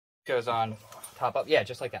goes on top up. Yeah,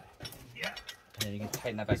 just like that. Yeah. And then you can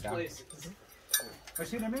tighten that back down.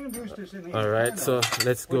 Alright, so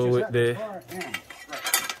let's go with the...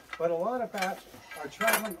 But a lot of bats are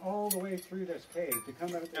traveling all the way through this cave to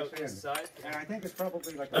come out of this end. And I think it's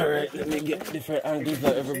probably like... Alright, let me get different angles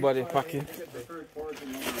that everybody packing.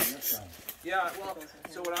 Yeah, well,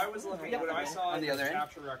 so what I was looking at, what I saw on the other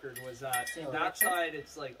capture record was that side,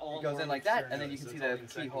 it's like all it goes in like that, and then you can see the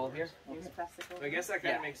keyhole here. So I guess that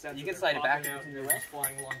kind of makes sense. You can slide it back.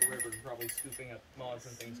 Flying along the river, probably scooping up moths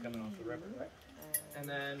and things coming off the river. And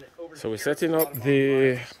then over So we're setting up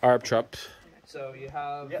the harp trap. So you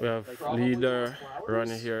have We have leader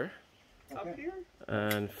running here. up here.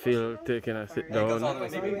 And Phil taking a sit down.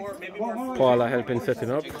 Maybe more Paula helping setting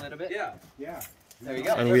up. Yeah. There you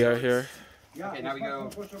go. And we are here. Okay, now we go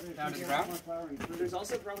down to the ground. There's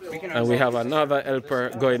also probably And we have another helper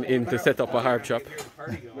going in to set up a harp trap.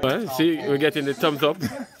 Well, see, we're getting the thumbs up.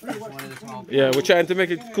 Yeah, we're trying to make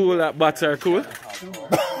it cool that bats are cool.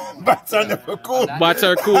 Bats are never cool. Bats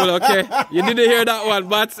are cool, okay? You didn't hear that one.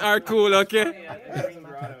 Bats are cool, okay?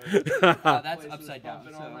 That's upside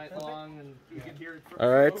down.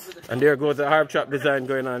 Alright, and there goes the harp trap design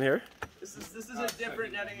going on here. This is a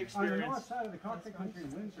different netting experience.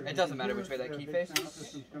 It doesn't matter which way that key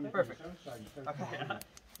faces. Perfect. Okay.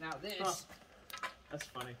 Now this. That's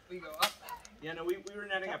funny. We go up. Yeah, no, we were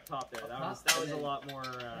netting up top there. That was a lot more.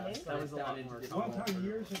 That was a lot more. One time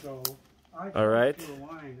years ago. Alright.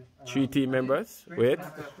 3 team members. Wait.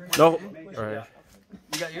 No. Alright.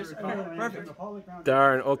 You got yours? Perfect.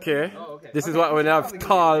 Darn, okay. This is what we have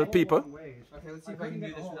tall people. Okay, let's see if I can do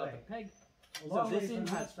this without the peg. So this end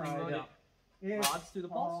has spring-loaded rods through the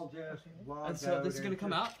pulse. And so this is going to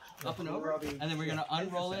come out, up and over, and then we're going to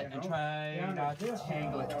unroll it and try not to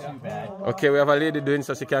tangle it too bad. Okay, we have a lady doing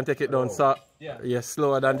so she can take it down so yeah,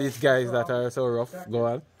 slower than these guys that are so rough. Go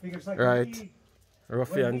on. Right.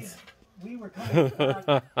 Ruffians. We were coming back,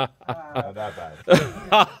 Not that bad.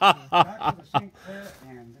 back to the sink there,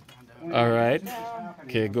 and Alright.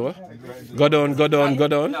 Okay, go. Go down, go down, go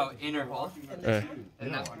down. No, inner hole.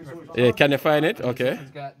 And that one. Perfect. Yeah, can you find it? Okay.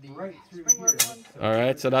 It's got the right through here.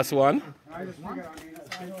 Alright, so that's one. I just figured,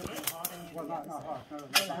 well, not hot,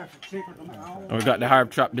 no, shaper from the owl. And we got the harp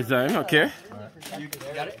trap design, okay. You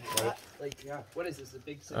got it? Like, what is this? A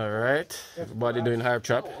big. Alright. Everybody doing harp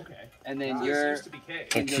trap. Okay. And then This you're used to be K.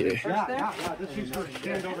 Okay. Yeah, this is sort of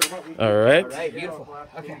stand over what we Alright. Alright, beautiful.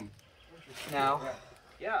 Okay. Now,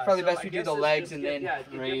 Yeah. probably so best I we do guess the this legs just and get- then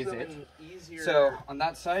yeah, raise gives them it. an easier- So on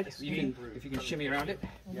that side, if you can shimmy around it,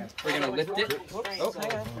 we're gonna lift it. Oh,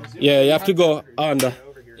 Yeah, you have to go under.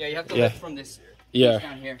 yeah, you have to Yeah. lift from this Yeah.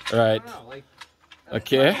 down here. Right. No, like,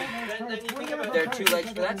 Okay. then you think about There are 2 legs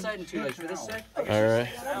for that side and 2 legs for this side. Alright.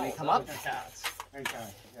 And they come up, cats. Okay,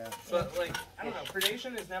 yeah. But like, I don't know,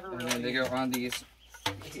 predation is never and really. then they go on these.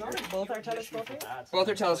 It's not a both are telescoping. Both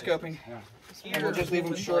are telescoping. And we'll just leave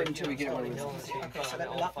them short until we get one of these. Okay, so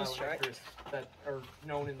that was short. That are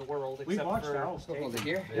known in the world, We except watched for. owls Hold it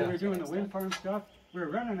here. when we were doing the wind farm stuff. We were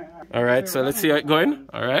running it. Alright, so let's see how it's going. Can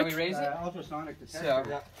we Alright. raise it? Ultrasonic So,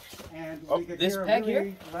 detector. And we could this hear a peg really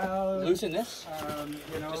here, loud, loosen this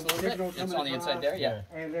you know, just a little signal bit. It's coming on the inside across, there, yeah.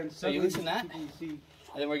 And then So you loosen that, you see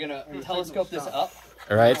and then we're gonna telescope this up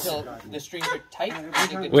Alright. until the strings are tight.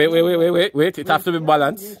 Wait. It has to be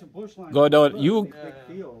balanced. Go down. You.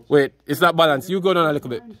 Wait, it's not balanced. You go down a little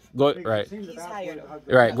bit. Go. Right.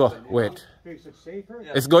 Right, go. Wait.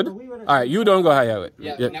 It's good? Alright, you don't go higher. Wait.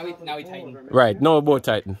 Yeah, Yeah. now we tighten. Right, no both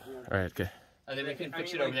tighten. Alright, okay. And then we can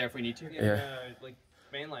fix it over there if we need to. Yeah. Like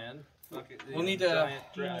mainland. We'll need to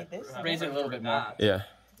raise it a little bit more. Yeah.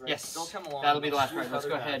 Yes, They'll come along that'll be the and last part. shoot Let's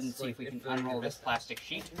go other ahead and bats, see like, if we can if they're unroll near this plastic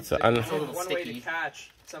sheet. So, One way to sticky. catch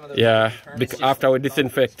some of the yeah, termites. after we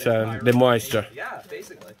disinfect the moisture. Yeah,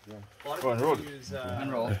 basically. A lot Go of unroll people it. use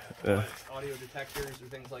Unroll. Yeah. audio detectors or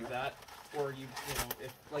things like that, or you know,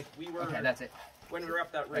 if like we were Okay, that's it. when we were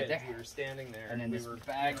up that Right ridge, there. we were standing there, And then we this were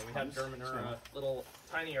bag we had Dermanura, little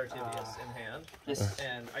tiny Artivius in hand, This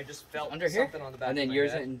and I just felt under here, something on the back and then of my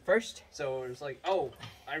yours head. in first. So it was like, oh,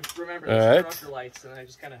 I remember All the right. structure lights, and I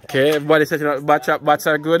just kind of Okay, everybody setting up bats up. Bats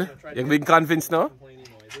are good. You've been convinced now?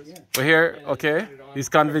 We're here, okay? He's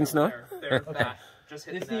convinced now? This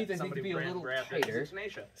needs, I think, to be a little tighter.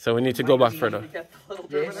 So we need to go back further.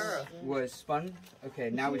 This was spun. Okay,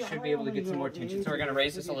 now we should be able to get some more tension. So we're gonna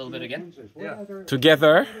raise this a little bit again. Yeah.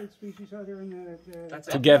 Together.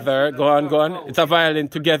 Together. Go on, go on. It's a violin.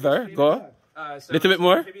 Together. Go. So Little bit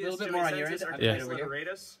more? maybe A little this bit more on Jimmy your end. senses Yeah.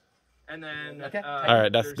 articulatus. And then,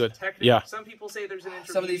 Alright, that's good. Yeah. Some people say there's an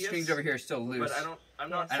intermediate. Some of these strings over here are still loose. But I'm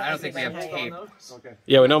not. And I don't think we have tape. Okay.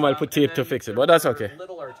 Yeah, we normally put tape to fix it, but that's okay.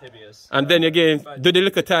 Little are tibious. And then again, do the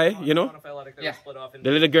little tie, you know? Yeah.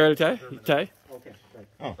 The little girl tie. Okay.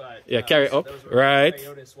 Yeah, carry up, right?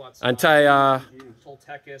 And tie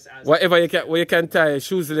whatever you can tie,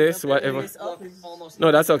 shoes lace, whatever.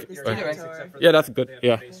 No, that's okay. Yeah, that's good.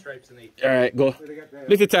 Yeah. All right, go.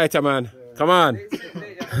 Little tighter, man. Come on.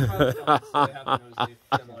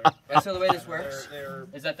 Yeah, so the way this works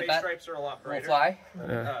is that the bat will fly,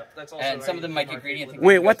 and some of them might get greedy and think.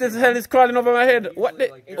 Wait, what the hell is crawling over my head? What?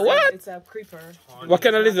 What? It's a creeper. What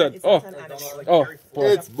kind of lizard? Oh, oh,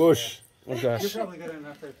 It's bush. oh gosh.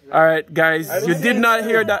 All right, guys, you did not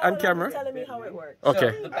hear that on camera. Telling me how it works.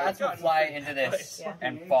 Okay. So the bats will fly into this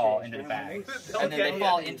and fall into the bag, and then they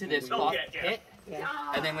fall into this pit.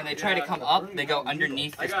 And then when they try to come up, they go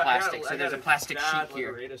underneath this plastic. So there's a plastic sheet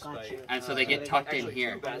here. And so they get tucked in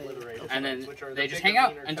here. And then they just hang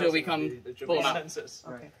out until we come pull them out.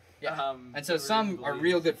 Yeah. And so some are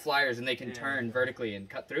real good flyers and they can turn vertically and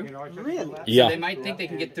cut through. Really? Yeah. So they might think they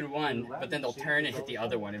can get through one, but then they'll turn and hit the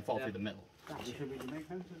other one and fall through the middle.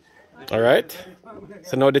 All right.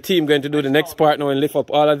 So now the team going to do the next part now and lift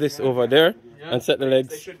up all of this over there and set the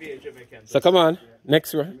legs. So come on,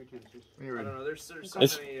 next one. I don't know. There's so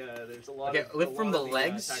many. There's a lot. Okay, lift from the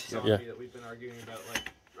legs. Yeah. That we've been arguing about,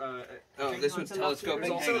 like. Oh, this one's telescoping.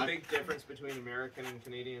 There's also a big difference between American and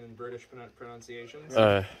Canadian and British pronunciations.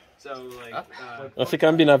 So like. I think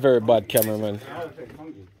I'm being a very bad cameraman.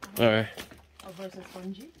 All right. Oh, versus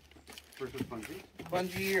fungi? Versus fungi.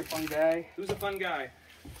 Fungi or fungi? Who's a fun guy?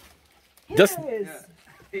 Just. Yeah,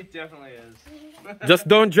 he definitely is. Just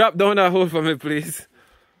don't drop down that hole for me, please.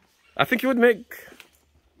 I think you would make.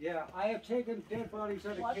 Yeah, I have taken dead bodies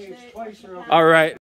out of caves twice. All right.